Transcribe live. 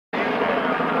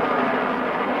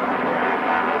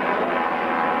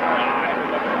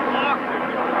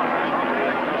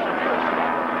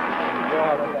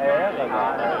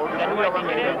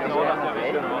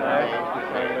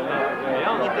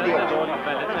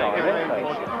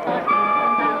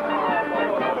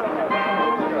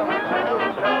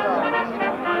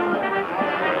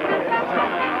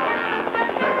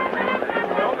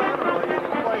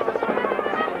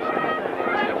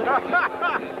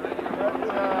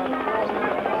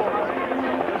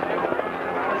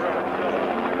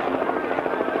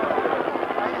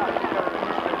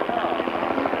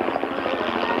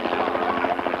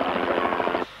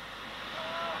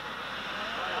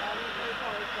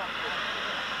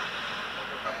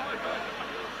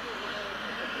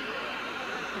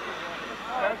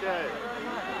Okay.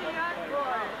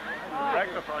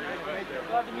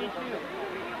 Glad to meet you.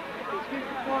 Excuse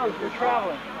the clothes, we're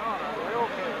traveling.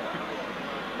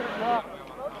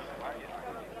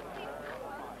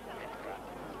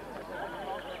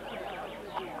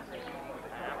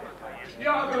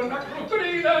 Ja, grunna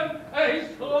krokodilen, ej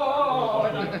slå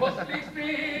den kostlig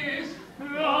spis.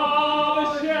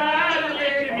 Av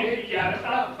kärlek i mitt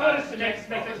hjärta, för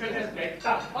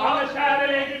släkta. Av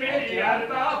kärlek i mitt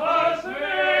hjärta, för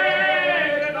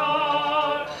smedar.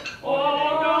 Och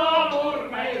avor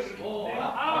mig svåra,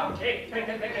 av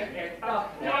täckta.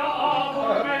 Ja,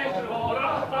 avor mig svåra,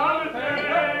 av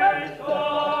täckta.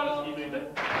 Skriv det.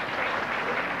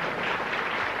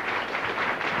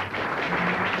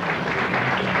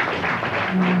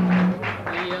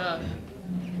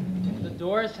 The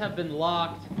doors have been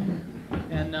locked,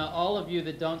 and all of you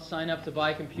that don't sign up to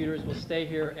buy computers will stay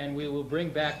here, and we will bring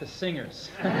back the singers.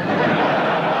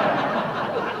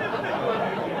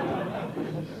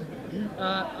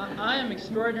 I am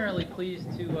extraordinarily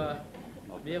pleased to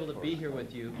be able to be here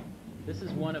with you. This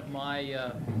is one of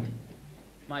my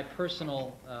my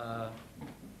personal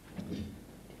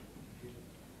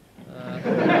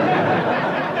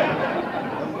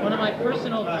one of my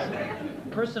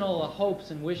personal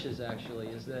hopes and wishes, actually,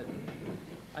 is that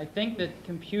I think that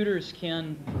computers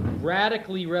can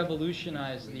radically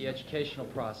revolutionize the educational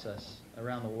process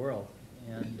around the world.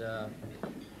 And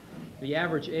the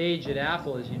average age at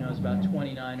Apple, as you know, is about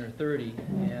 29 or 30,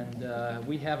 and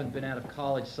we haven't been out of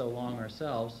college so long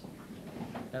ourselves.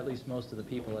 At least most of the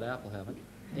people at Apple haven't.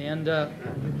 And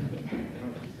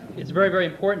it's very, very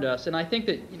important to us. And I think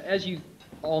that, as you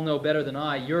all know better than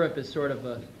I, Europe is sort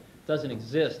of doesn't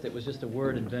exist. It was just a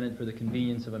word invented for the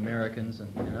convenience of Americans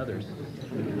and others.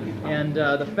 And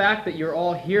the fact that you're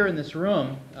all here in this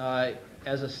room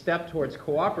as a step towards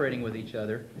cooperating with each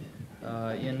other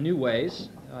in new ways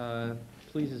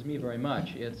pleases me very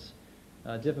much. It's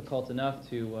difficult enough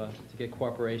to get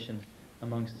cooperation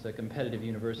amongst competitive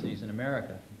universities in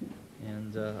America,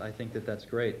 and I think that that's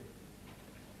great.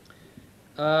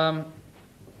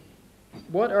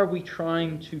 What are we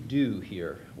trying to do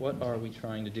here? What are we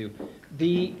trying to do?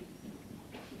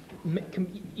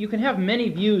 You can have many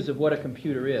views of what a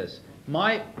computer is.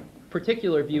 My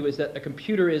particular view is that a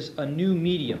computer is a new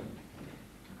medium.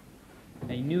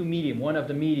 A new medium, one of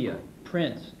the media,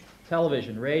 print,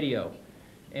 television, radio.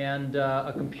 And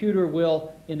a computer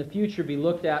will, in the future, be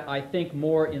looked at, I think,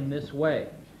 more in this way,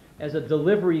 as a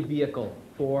delivery vehicle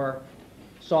for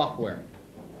software,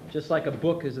 just like a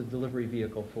book is a delivery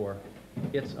vehicle for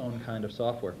its own kind of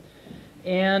software.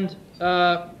 And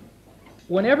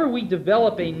whenever we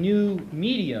develop a new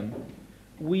medium,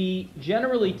 we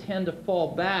generally tend to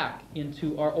fall back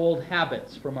into our old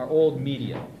habits from our old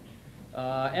media.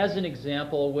 As an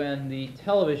example, when the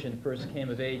television first came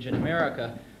of age in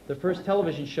America, the first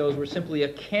television shows were simply a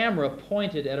camera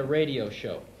pointed at a radio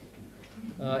show.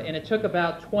 And it took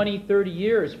about 20, 30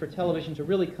 years for television to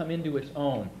really come into its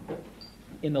own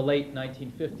in the late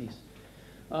 1950s.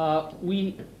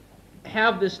 We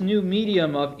have this new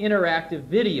medium of interactive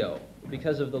video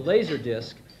because of the laser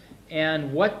disc,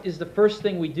 and what is the first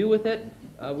thing we do with it?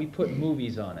 We put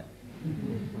movies on it.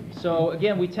 So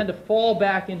again, we tend to fall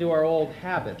back into our old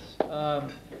habits.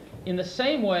 In the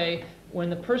same way, when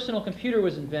the personal computer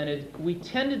was invented, we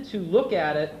tended to look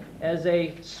at it as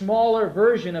a smaller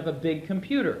version of a big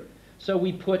computer. So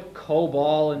we put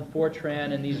COBOL and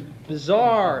Fortran and these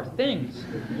bizarre things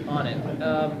on it,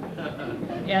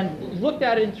 and looked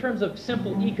at it in terms of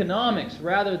simple economics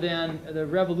rather than the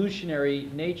revolutionary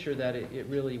nature that it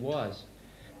really was.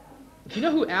 Do you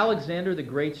know who Alexander the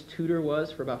Great's tutor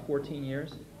was for about 14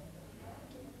 years?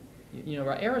 You know,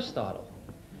 Aristotle.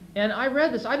 And I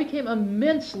read this. I became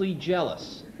immensely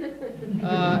jealous.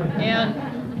 And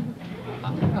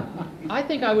I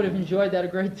think I would have enjoyed that a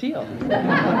great deal.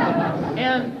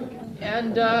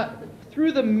 And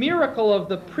through the miracle of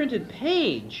the printed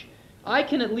page, I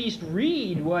can at least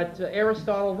read what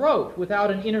Aristotle wrote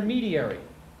without an intermediary.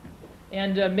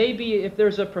 And maybe if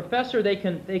there's a professor, they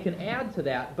can add to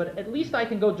that, but at least I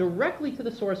can go directly to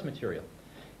the source material.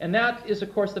 And that is,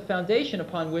 of course, the foundation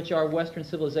upon which our Western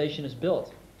civilization is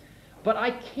built. But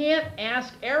I can't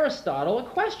ask Aristotle a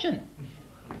question.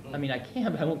 I mean, I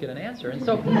can, but I won't get an answer. And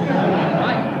so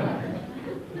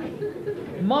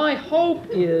my hope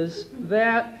is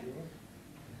that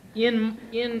in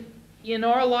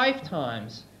our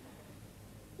lifetimes,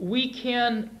 we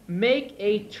can make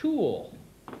a tool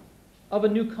of a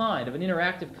new kind, of an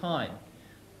interactive kind.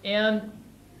 And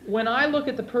when I look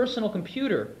at the personal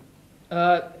computer,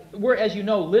 we're, as you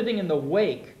know, living in the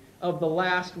wake of the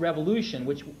last revolution,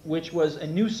 which was a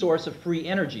new source of free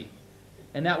energy.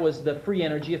 And that was the free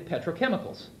energy of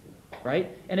petrochemicals,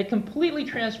 right? And it completely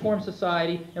transformed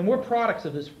society, and we're products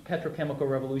of this petrochemical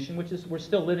revolution, which is we're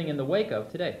still living in the wake of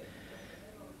today.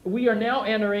 We are now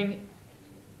entering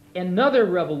another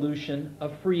revolution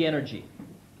of free energy.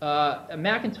 A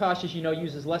Macintosh, as you know,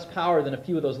 uses less power than a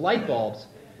few of those light bulbs,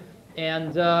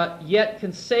 and yet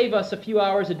can save us a few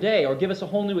hours a day or give us a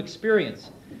whole new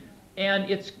experience. And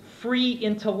it's free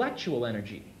intellectual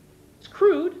energy. It's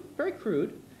crude, very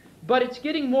crude, but it's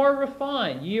getting more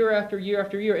refined year after year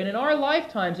after year. And in our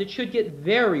lifetimes, it should get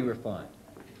very refined.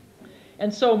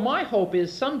 And so my hope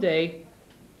is someday,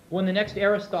 when the next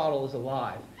Aristotle is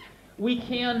alive, we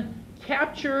can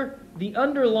capture the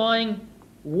underlying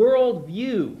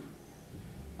worldview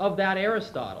of that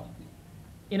Aristotle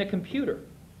in a computer.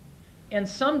 And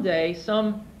someday,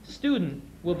 some student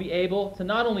will be able to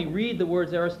not only read the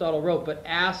words Aristotle wrote, but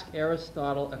ask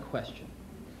Aristotle a question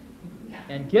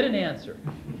and get an answer.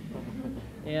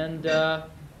 And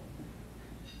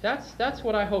that's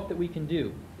what I hope that we can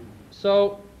do.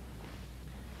 So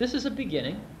this is a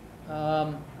beginning.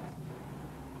 I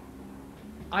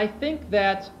think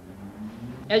that,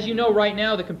 as you know, right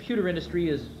now the computer industry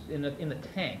is in the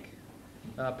tank.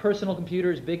 Personal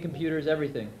computers, big computers,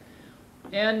 everything.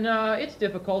 And it's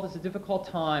difficult. It's a difficult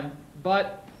time.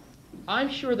 But I'm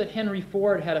sure that Henry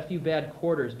Ford had a few bad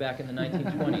quarters back in the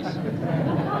 1920s.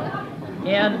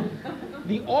 And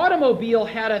the automobile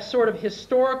had a sort of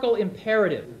historical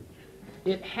imperative.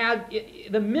 It had,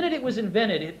 the minute it was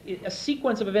invented, a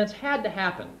sequence of events had to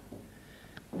happen.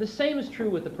 The same is true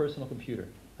with the personal computer.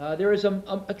 There is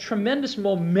a tremendous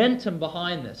momentum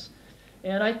behind this.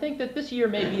 And I think that this year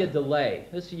may be a delay.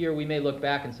 This year we may look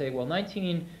back and say, well,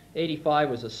 1985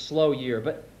 was a slow year.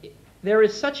 But there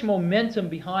is such momentum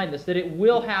behind this that it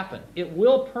will happen. It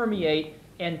will permeate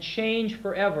and change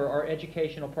forever our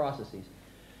educational processes.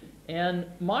 And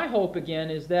my hope, again,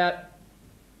 is that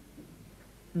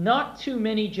not too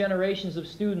many generations of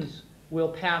students will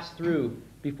pass through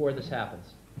before this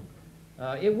happens.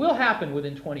 It will happen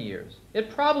within 20 years. It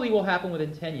probably will happen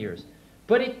within 10 years.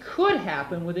 But it could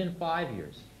happen within 5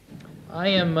 years. I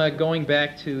am going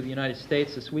back to the United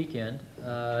States this weekend,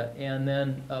 and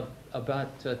then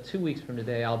about 2 weeks from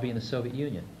today, I'll be in the Soviet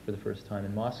Union for the first time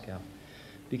in Moscow,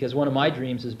 because one of my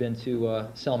dreams has been to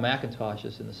sell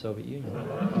Macintoshes in the Soviet Union.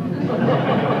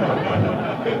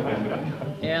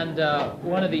 And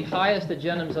one of the highest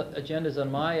agendas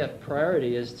on my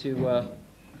priority is to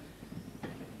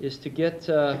get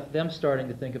them starting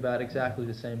to think about exactly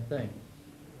the same thing.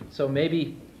 So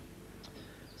maybe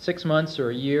 6 months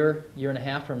or a year and a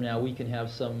half from now, we can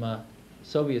have some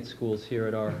Soviet schools here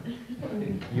at our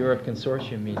Europe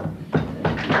Consortium meeting.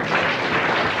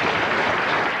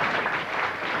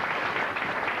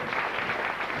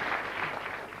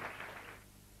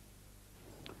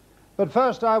 But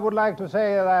first, I would like to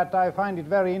say that I find it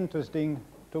very interesting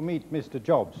to meet Mr.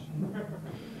 Jobs.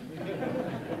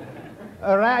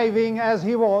 Arriving as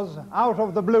he was, out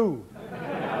of the blue.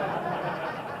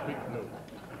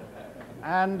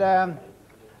 And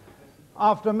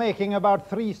after making about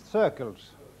 3 circles,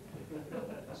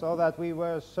 so that we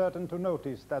were certain to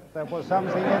notice that there was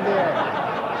something in the air.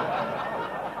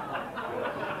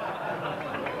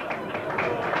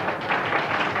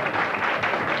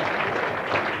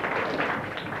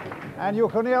 And you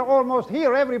can almost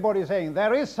hear everybody saying,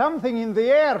 there is something in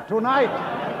the air tonight.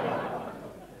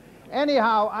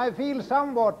 Anyhow, I felt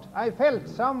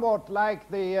somewhat like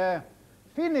the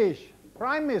Finnish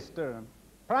Prime Minister,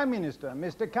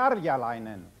 Mr.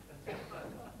 Karjalainen,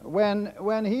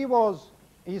 when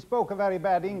he spoke a very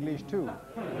bad English too.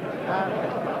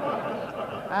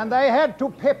 And they had to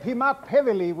pep him up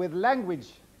heavily with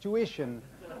language tuition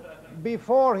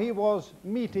before he was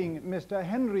meeting Mr.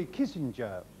 Henry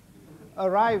Kissinger,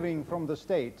 arriving from the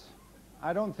States.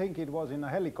 I don't think it was in a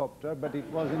helicopter, but it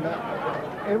was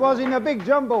in a big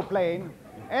jumbo plane.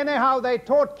 Anyhow, they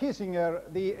taught Kissinger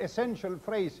the essential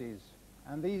phrases,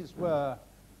 and these were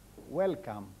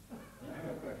welcome,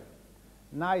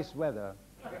 nice weather,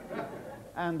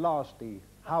 and lastly,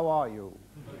 how are you?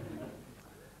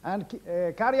 And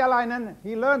Karjalainen,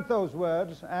 he learned those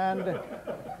words, and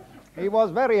he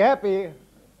was very happy.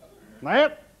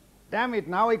 Damn it,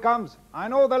 now he comes. I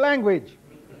know the language.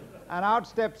 And out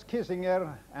steps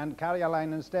Kissinger, and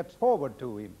Karjalainen steps forward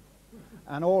to him.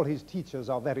 And all his teachers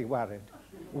are very worried.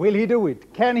 Will he do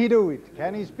it? Can he do it?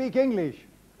 Can he speak English?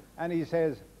 And he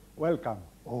says, welcome.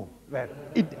 Oh, well,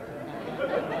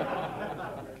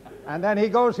 And then he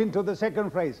goes into the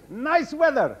second phrase, nice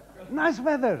weather, nice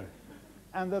weather.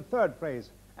 And the third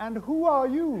phrase, and who are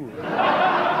you?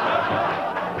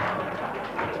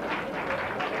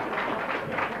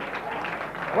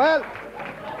 Well,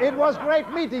 it was great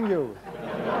meeting you.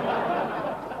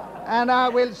 And I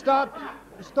will stop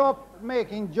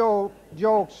making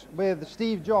jokes with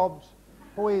Steve Jobs,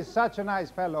 who is such a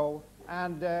nice fellow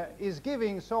and is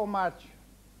giving so much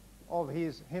of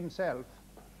himself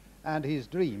and his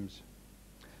dreams.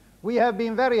 We have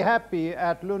been very happy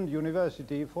at Lund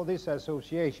University for this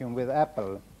association with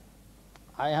Apple.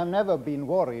 I have never been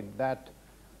worried that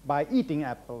by eating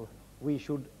apple we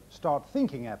should start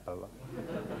thinking apple.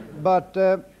 But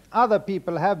other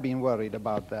people have been worried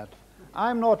about that.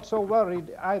 I'm not so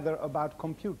worried either about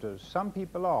computers. Some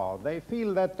people are. They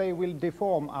feel that they will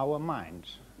deform our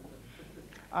minds.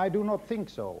 I do not think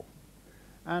so.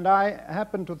 And I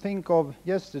happened to think of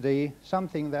yesterday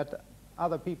something that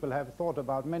other people have thought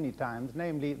about many times,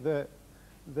 namely the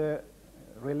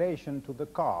relation to the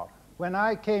car. When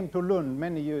I came to Lund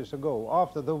many years ago,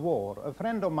 after the war, a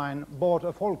friend of mine bought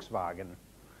a Volkswagen.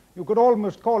 You could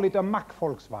almost call it a Mack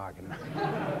Volkswagen.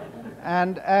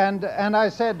 and I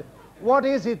said, what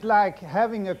is it like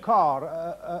having a car,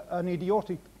 an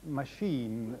idiotic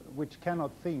machine which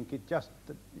cannot think, it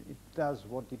does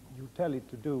what you tell it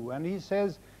to do? And he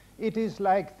says, it is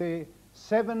like the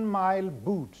 7-mile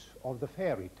boots of the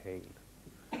fairy tale.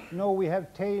 No, we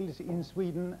have tales in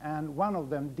Sweden, and one of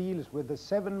them deals with the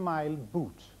 7-mile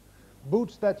boots.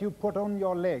 Boots that you put on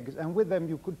your legs, and with them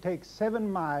you could take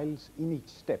 7 miles in each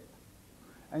step.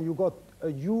 And you got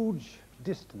a huge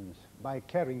distance by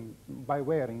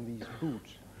wearing these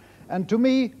boots. And to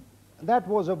me, that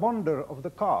was a wonder of the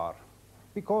car,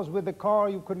 because with the car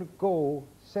you could go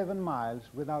 7 miles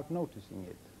without noticing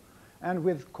it. And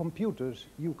with computers,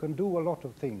 you can do a lot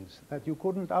of things that you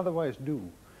couldn't otherwise do.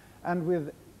 And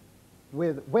with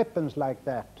weapons like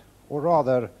that, or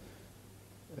rather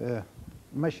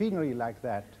machinery like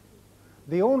that,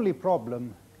 the only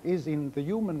problem is in the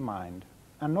human mind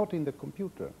and not in the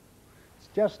computer. It's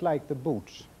just like the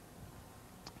boots.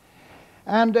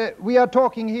 And we are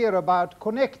talking here about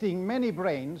connecting many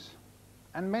brains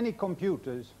and many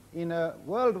computers in a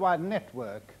worldwide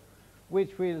network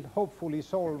which will hopefully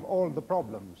solve all the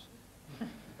problems.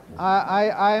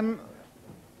 I'm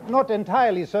not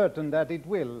entirely certain that it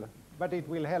will, but it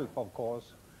will help, of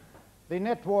course. The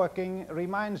networking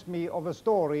reminds me of a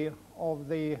story of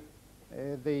the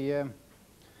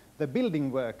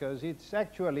building workers. It's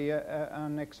actually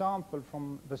an example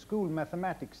from the school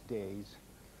mathematics days,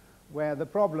 where the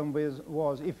problem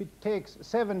was if it takes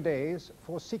 7 days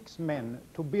for 6 men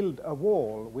to build a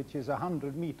wall which is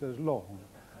 100 meters long,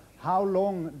 how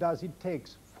long does it take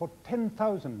for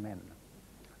 10,000 men?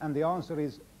 And the answer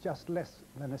is just less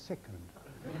than a second.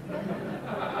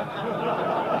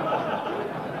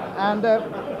 And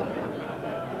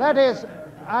that is,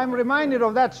 I'm reminded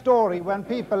of that story when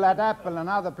people at Apple and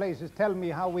other places tell me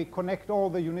how we connect all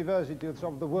the universities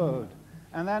of the world.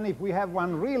 And then if we have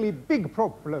one really big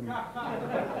problem,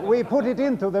 we put it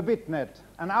into the bitnet,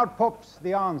 and out pops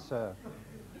the answer,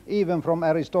 even from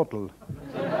Aristotle.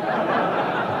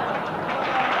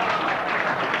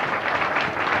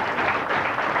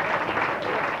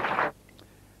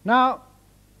 Now,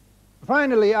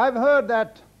 finally, I've heard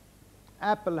that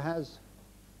Apple has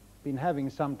been having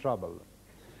some trouble.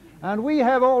 And we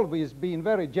have always been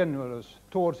very generous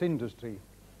towards industry.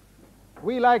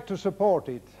 We like to support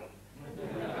it.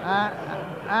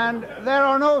 And there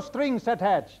are no strings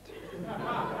attached.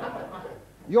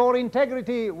 Your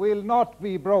integrity will not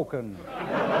be broken.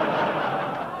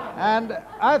 And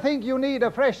I think you need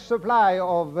a fresh supply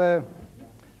of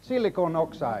silicon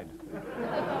oxide.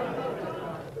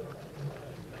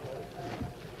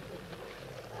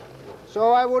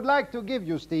 So I would like to give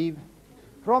you, Steve,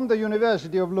 from the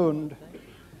University of Lund,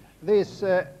 this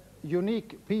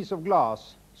unique piece of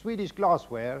glass, Swedish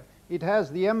glassware. It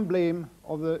has the emblem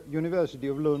of the University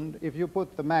of Lund. If you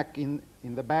put the Mac in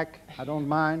the back, I don't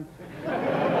mind.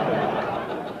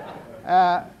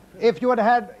 If you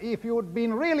had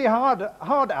been really hard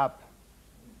up,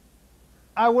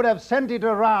 I would have sent it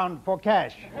around for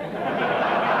cash.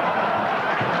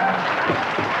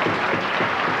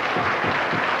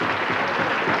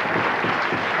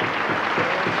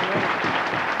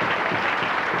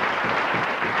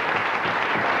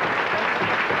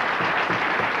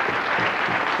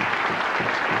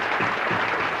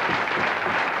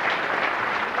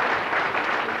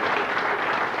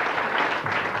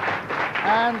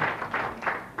 And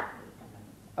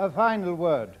a final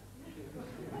word.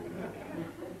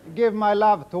 Give my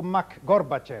love to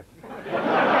Gorbachev.